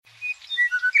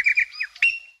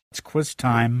quiz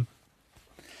time.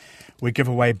 We give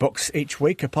away books each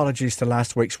week. Apologies to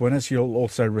last week's winners. You'll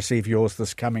also receive yours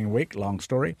this coming week. Long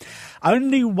story.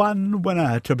 Only one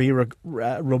winner to be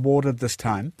rewarded this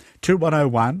time.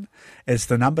 2101 is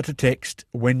the number to text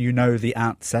when you know the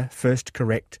answer. First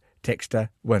correct texter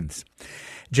wins.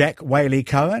 Jack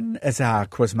Waley-Cohen is our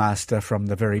quizmaster from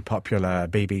the very popular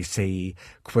BBC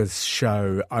quiz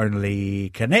show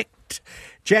Only Connect.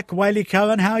 Jack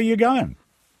Waley-Cohen, how are you going?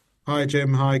 Hi,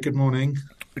 Jim. Hi, good morning.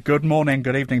 Good morning,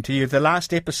 good evening to you. The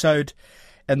last episode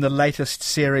in the latest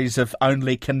series of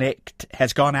Only Connect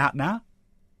has gone out now?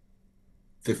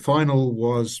 The final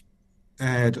was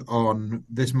aired on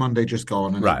this Monday just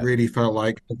gone, and It really felt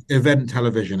like event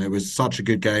television. It was such a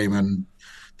good game, and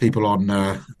people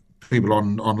online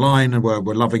and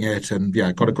were loving it, and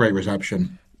got a great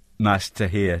reception. Nice to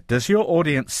hear. Does your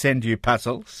audience send you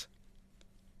puzzles?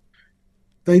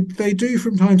 They do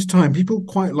from time to time. People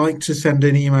quite like to send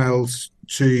in emails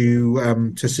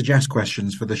to suggest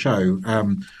questions for the show,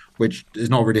 which is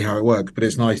not really how it works, but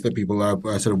it's nice that people are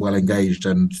sort of well engaged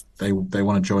and they want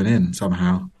to join in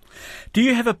somehow. Do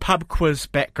you have a pub quiz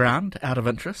background, out of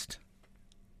interest?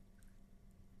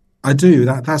 I do.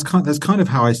 That's kind of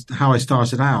how I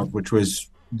started out, which was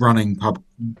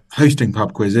hosting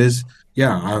pub quizzes.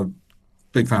 Yeah, I'm a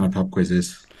big fan of pub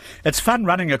quizzes. It's fun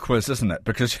running a quiz, isn't it?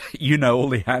 Because you know all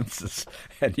the answers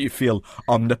and you feel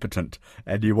omnipotent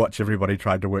and you watch everybody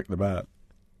trying to work them out.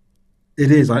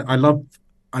 It is. I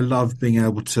love being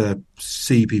able to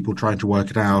see people trying to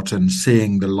work it out and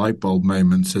seeing the light bulb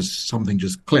moments as something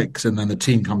just clicks and then the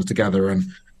team comes together and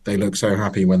they look so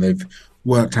happy when they've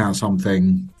worked out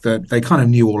something that they kind of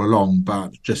knew all along,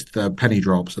 but just the penny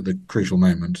drops at the crucial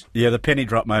moment. Yeah, the penny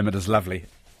drop moment is lovely.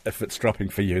 If it's dropping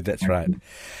for you, that's right.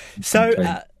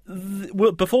 So,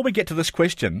 before we get to this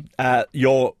question,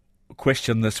 your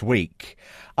question this week,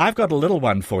 I've got a little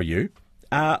one for you.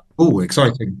 Oh,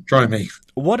 exciting. Try me.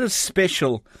 What is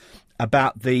special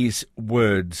about these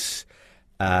words?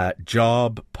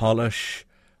 Job, polish,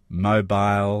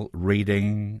 mobile,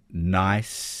 reading,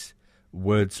 nice,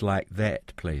 words like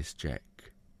that, please, Jack.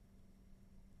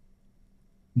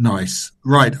 Nice.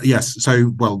 Right. Yes.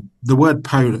 So, the word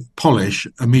polish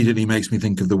immediately makes me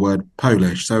think of the word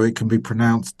Polish. So it can be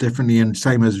pronounced differently, and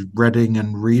same as reading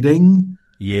and reading.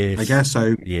 Yes. I guess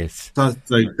so. Yes. So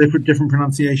different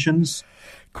pronunciations.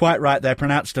 Quite right. They're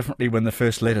pronounced differently when the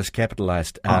first letter's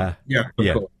capitalised. Of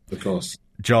course.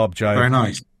 Job, Joe. Very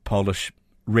nice. Polish,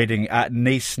 reading,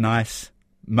 nice, nice.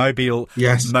 Mobile.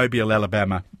 Yes. Mobile,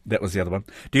 Alabama. That was the other one.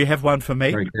 Do you have one for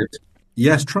me? Very good.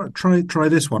 Yes, try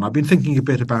this one. I've been thinking a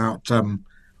bit about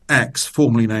X,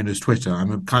 formerly known as Twitter.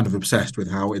 I'm kind of obsessed with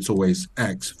how it's always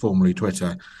X, formerly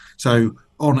Twitter. So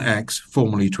on X,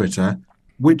 formerly Twitter,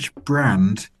 which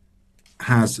brand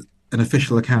has an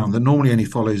official account that normally only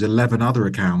follows 11 other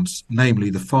accounts, namely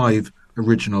the 5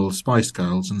 original Spice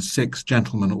Girls and 6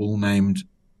 gentlemen all named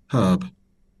Herb?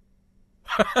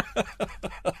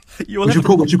 Which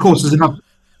of course is enough.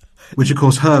 Which, of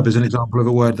course, herb is an example of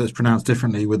a word that's pronounced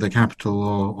differently with a capital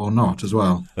or not as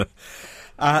well.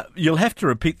 You'll have to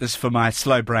repeat this for my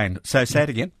slow brain. So say it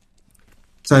again.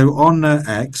 So on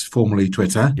X, formerly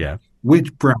Twitter,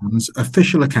 which brand's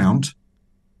official account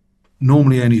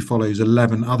normally only follows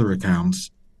 11 other accounts,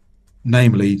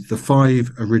 namely the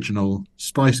 5 original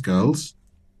Spice Girls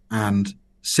and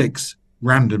 6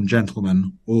 random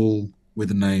gentlemen, all with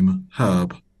the name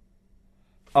Herb?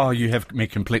 Oh, you have me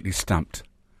completely stumped.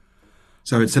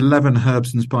 So it's 11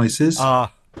 herbs and spices.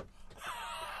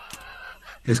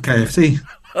 It's KFC.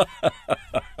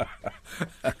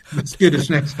 That's good,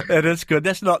 isn't it? It is good.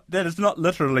 That is not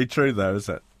literally true, though, is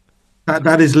it?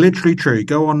 That is literally true.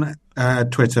 Go on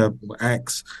Twitter,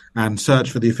 X, and search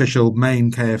for the official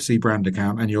main KFC brand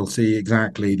account, and you'll see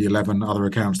exactly the 11 other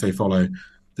accounts they follow.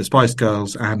 The Spice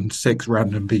Girls and 6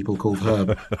 random people called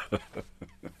Herb.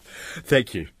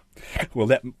 Thank you. Well,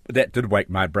 that did wake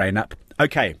my brain up.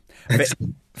 Okay.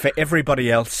 For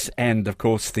everybody else, and of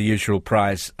course the usual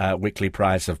prize, weekly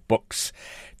prize of books,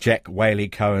 Jack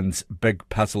Waley-Cohen's big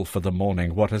puzzle for the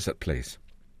morning. What is it, please?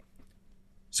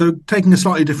 So, taking a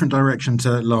slightly different direction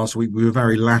to last week, we were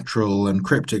very lateral and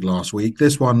cryptic last week.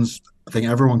 This one's, I think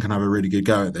everyone can have a really good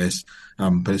go at this,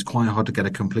 but it's quite hard to get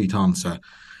a complete answer.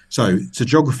 So, it's a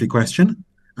geography question,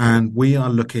 and we are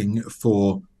looking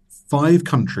for 5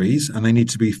 countries, and they need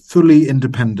to be fully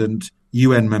independent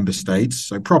UN member states,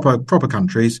 so proper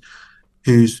countries,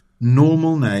 whose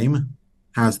normal name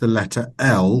has the letter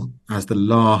L as the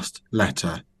last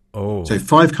letter. Oh. So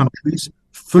 5 countries,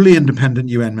 fully independent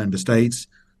UN member states,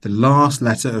 the last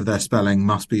letter of their spelling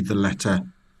must be the letter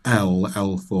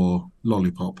L for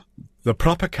lollipop. The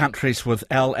proper countries with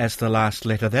L as the last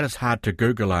letter. That is hard to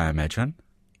Google, I imagine.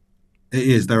 It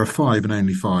is. There are 5 and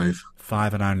only 5.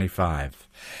 5 and only 5.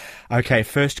 Okay,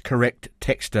 first correct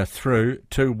texter through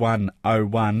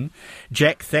 2101.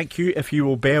 Jack, thank you. If you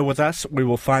will bear with us, we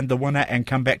will find the winner and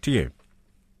come back to you.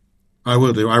 I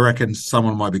will do. I reckon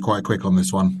someone might be quite quick on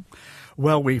this one.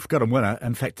 Well, we've got a winner.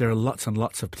 In fact, there are lots and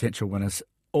lots of potential winners.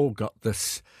 All got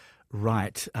this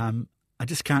right. I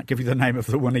just can't give you the name of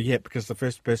the winner yet because the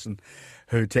first person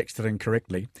who texted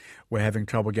incorrectly we're having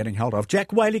trouble getting hold of. Jack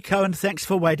Waley-Cohen, thanks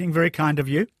for waiting. Very kind of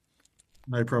you.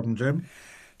 No problem, Jim.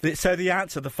 So the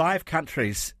answer, the 5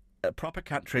 countries, proper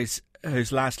countries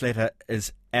whose last letter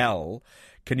is L,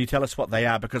 can you tell us what they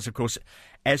are? Because, of course,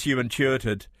 as you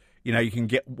intuited, you know, you can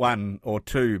get 1 or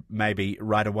 2 maybe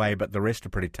right away, but the rest are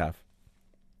pretty tough.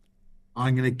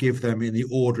 I'm going to give them in the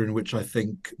order in which I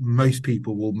think most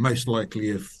people will most likely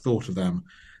have thought of them.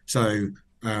 So,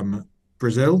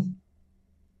 Brazil,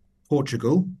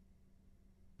 Portugal,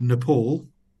 Nepal,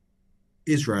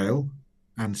 Israel,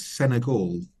 and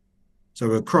Senegal.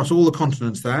 So across all the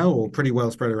continents there, or pretty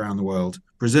well spread around the world,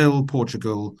 Brazil,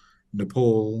 Portugal,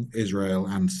 Nepal, Israel,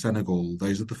 and Senegal.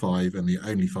 Those are the 5 and the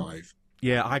only 5.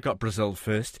 Yeah, I got Brazil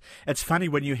first. It's funny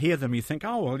when you hear them, you think,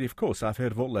 oh, well, of course, I've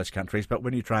heard of all those countries. But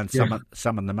when you try and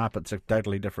summon them up, it's a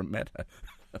totally different matter.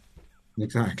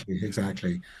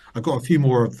 Exactly. I've got a few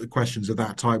more of the questions of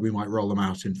that type. We might roll them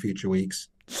out in future weeks.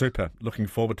 Super. Looking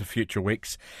forward to future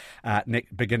weeks,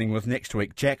 beginning with next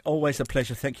week. Jack, always a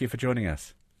pleasure. Thank you for joining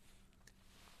us.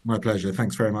 My pleasure.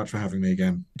 Thanks very much for having me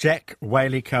again. Jack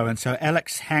Waley-Cohen. So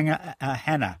Alex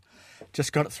Hanna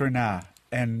just got it through now.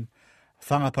 And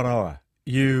Whangaparoa,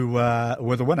 you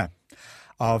were the winner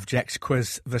of Jack's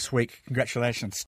quiz this week. Congratulations.